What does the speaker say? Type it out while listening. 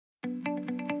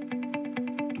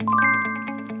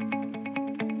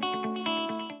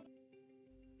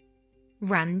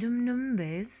random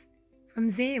numbers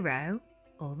from 0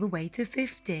 all the way to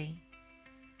 50,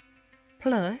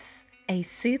 plus a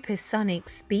supersonic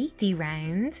speedy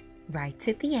round right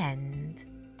at the end.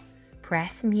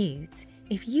 Press mute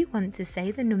if you want to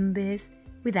say the numbers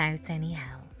without any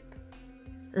help.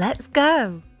 Let's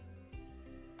go!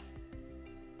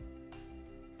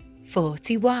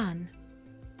 41,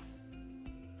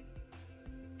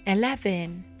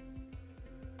 11,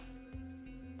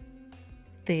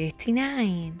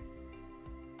 39,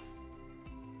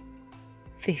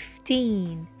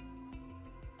 15,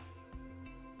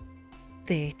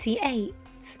 38,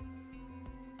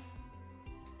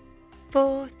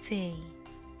 40,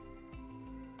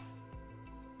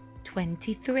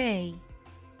 23,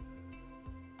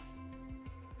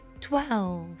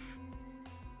 12,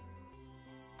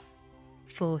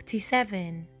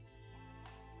 47,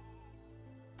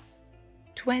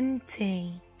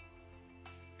 20,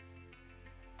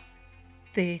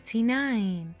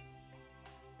 39,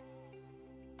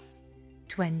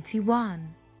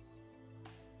 21,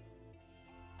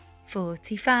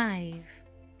 45,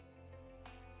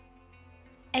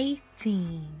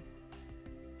 18,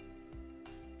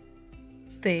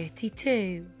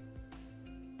 32,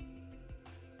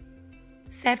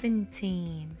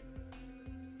 17,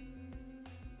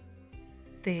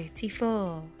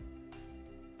 34,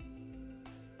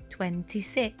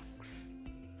 26,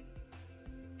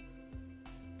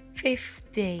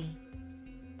 50,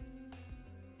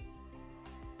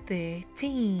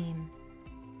 13,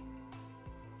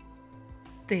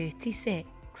 36.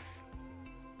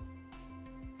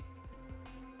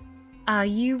 Are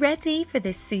you ready for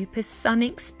the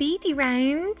supersonic speedy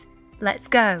round? Let's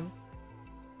go.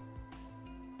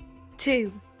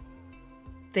 2,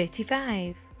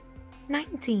 35,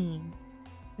 19,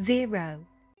 0,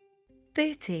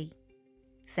 30,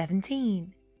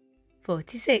 17,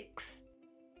 46,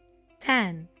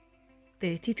 10,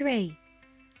 33,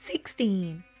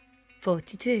 16,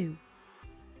 42,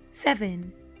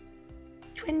 7,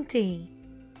 20,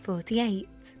 48,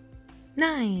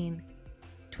 9,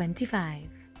 25.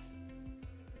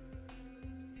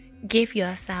 Give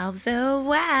yourselves a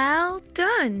well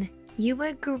done. You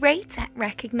were great at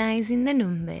recognizing the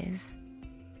numbers.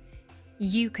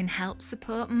 You can help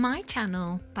support my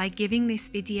channel by giving this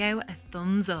video a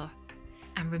thumbs up.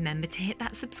 And remember to hit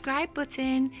that subscribe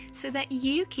button so that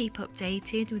you keep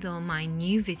updated with all my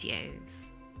new videos.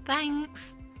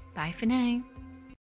 Thanks. Bye for now.